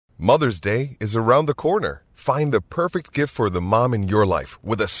Mother's Day is around the corner. Find the perfect gift for the mom in your life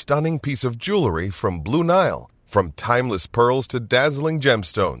with a stunning piece of jewelry from Blue Nile. From timeless pearls to dazzling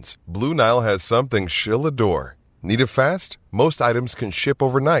gemstones, Blue Nile has something she'll adore. Need it fast? Most items can ship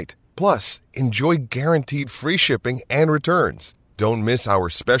overnight. Plus, enjoy guaranteed free shipping and returns. Don't miss our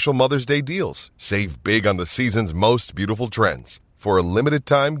special Mother's Day deals. Save big on the season's most beautiful trends. For a limited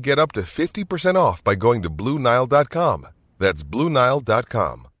time, get up to 50% off by going to BlueNile.com. That's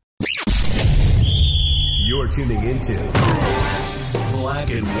BlueNile.com. You're tuning into Black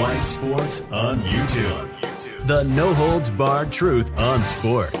and White Sports on YouTube. The no-holds-barred truth on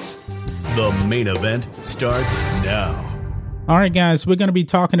sports. The main event starts now. All right, guys, we're going to be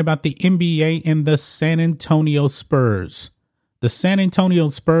talking about the NBA and the San Antonio Spurs. The San Antonio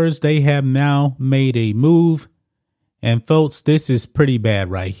Spurs, they have now made a move. And folks, this is pretty bad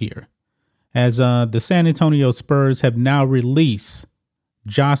right here. As the San Antonio Spurs have now released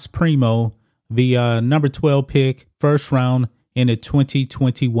Josh Primo, the number 12 pick, first round in the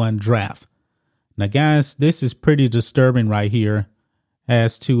 2021 draft. Now, guys, this is pretty disturbing right here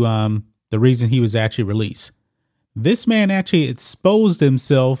as to the reason he was actually released. This man actually exposed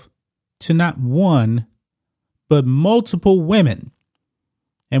himself to not one, but multiple women.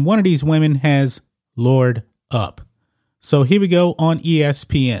 And one of these women has lured up. So here we go on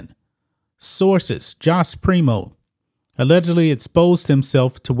ESPN. Sources: Josh Primo allegedly exposed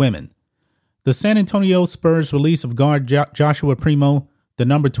himself to women. The San Antonio Spurs release of guard Joshua Primo, the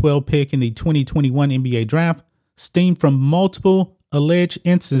number 12 pick in the 2021 NBA draft, stemmed from multiple alleged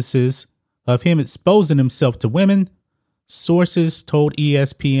instances of him exposing himself to women, sources told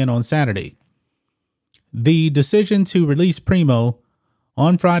ESPN on Saturday. The decision to release Primo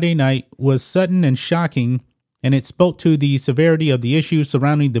on Friday night was sudden and shocking, and it spoke to the severity of the issues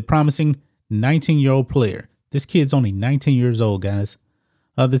surrounding the promising 19-year-old player. This kid's only 19 years old, guys.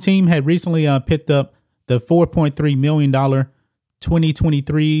 The team had recently picked up the $4.3 million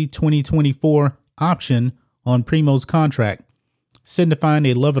 2023-2024 option on Primo's contract, signifying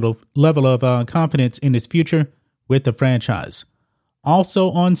a level of confidence in his future with the franchise. Also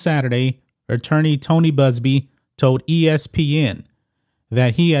on Saturday, attorney Tony Buzbee told ESPN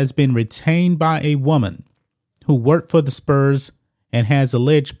that he has been retained by a woman who worked for the Spurs and has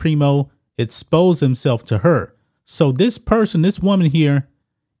alleged Primo exposed himself to her. So this person, this woman here,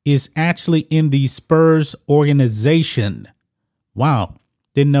 is actually in the Spurs organization. Wow,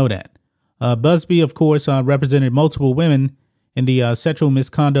 didn't know that. Buzbee, of course, represented multiple women in the sexual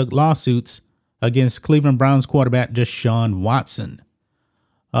misconduct lawsuits against Cleveland Browns quarterback Deshaun Watson.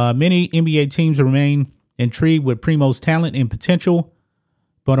 Many NBA teams remain intrigued with Primo's talent and potential,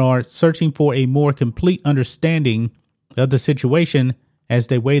 but are searching for a more complete understanding of the situation as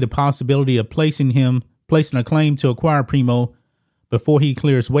they weigh the possibility of placing a claim to acquire Primo before he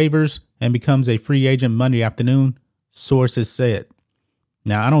clears waivers and becomes a free agent Monday afternoon, sources said.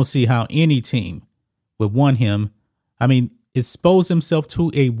 Now, I don't see how any team would want him. I mean, expose himself to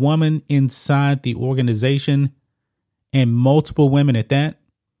a woman inside the organization and multiple women at that.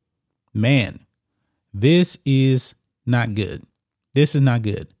 Man, this is not good. This is not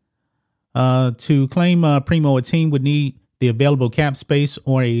good. To claim Primo, a team would need the available cap space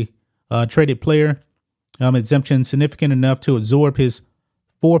or a traded player exemption significant enough to absorb his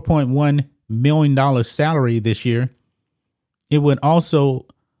 $4.1 million salary this year. It would also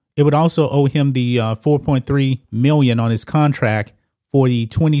owe him the $4.3 million on his contract for the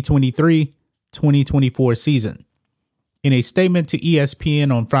 2023-2024 season. In a statement to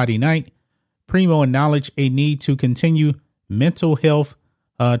ESPN on Friday night, Primo acknowledged a need to continue mental health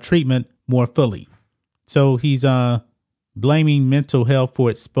treatment more fully. So he's blaming mental health for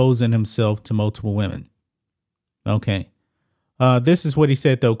exposing himself to multiple women. Okay. This is what he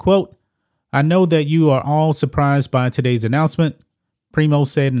said, though. Quote, "I know that you are all surprised by today's announcement," Primo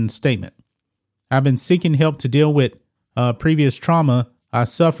said in a statement. "I've been seeking help to deal with previous trauma I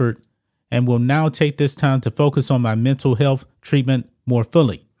suffered and will now take this time to focus on my mental health treatment more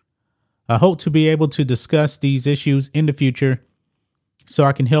fully. I hope to be able to discuss these issues in the future so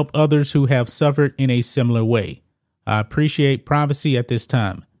I can help others who have suffered in a similar way. I appreciate privacy at this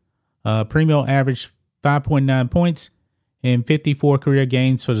time." Primo averaged 5.9 points in 54 career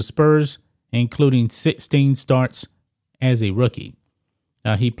games for the Spurs, including 16 starts as a rookie.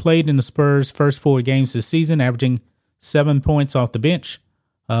 He played in the Spurs' first 4 games this season, averaging 7 points off the bench.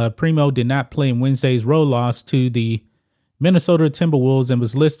 Primo did not play in Wednesday's road loss to the Minnesota Timberwolves and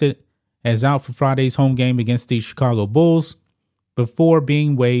was listed as out for Friday's home game against the Chicago Bulls before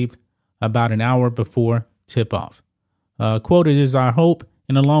being waived about an hour before tip-off. Quote, "It is our hope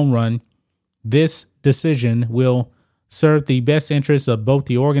in the long run this decision will serve the best interests of both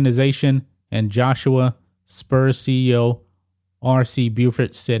the organization and Joshua, Spurs CEO R.C.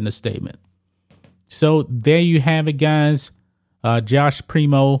 Buford said in a statement. So there you have it, guys. Josh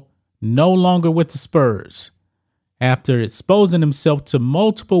Primo no longer with the Spurs after exposing himself to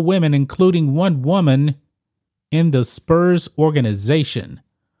multiple women, including one woman in the Spurs organization.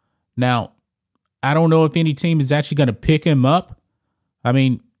 Now, I don't know if any team is actually going to pick him up. I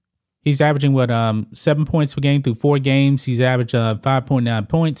mean, he's averaging 7 points per game through 4 games. He's averaged 5.9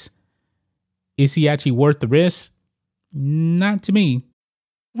 points. Is he actually worth the risk? Not to me.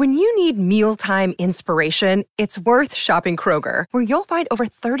 When you need mealtime inspiration, it's worth shopping Kroger, where you'll find over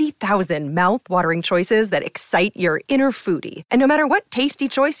 30,000 mouth-watering choices that excite your inner foodie. And no matter what tasty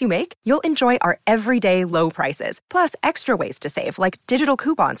choice you make, you'll enjoy our everyday low prices, plus extra ways to save, like digital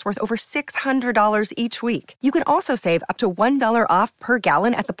coupons worth over $600 each week. You can also save up to $1 off per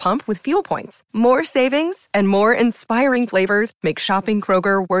gallon at the pump with fuel points. More savings and more inspiring flavors make shopping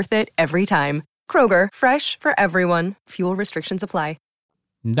Kroger worth it every time. Kroger, fresh for everyone. Fuel restrictions apply.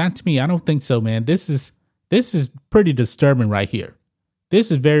 Not to me. I don't think so, man. This is pretty disturbing right here. This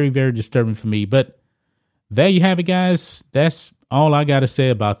is very, very disturbing for me. But there you have it, guys. That's all I got to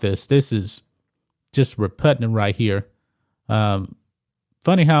say about this. This is just repugnant right here.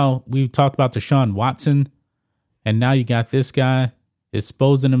 Funny how we talked about Deshaun Watson, and now you got this guy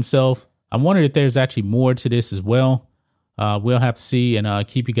exposing himself. I'm wondering if there's actually more to this as well. We'll have to see and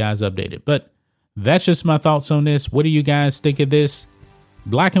keep you guys updated. But that's just my thoughts on this. What do you guys think of this?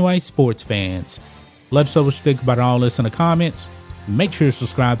 Black and white sports fans, let us know what you think about all this in the comments. Make sure to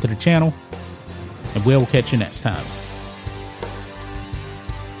subscribe to the channel, and we'll catch you next time.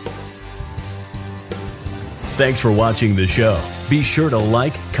 Thanks for watching the show. Be sure to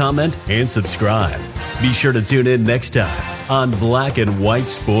like, comment, and subscribe. Be sure to tune in next time on Black and White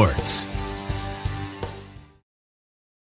Sports.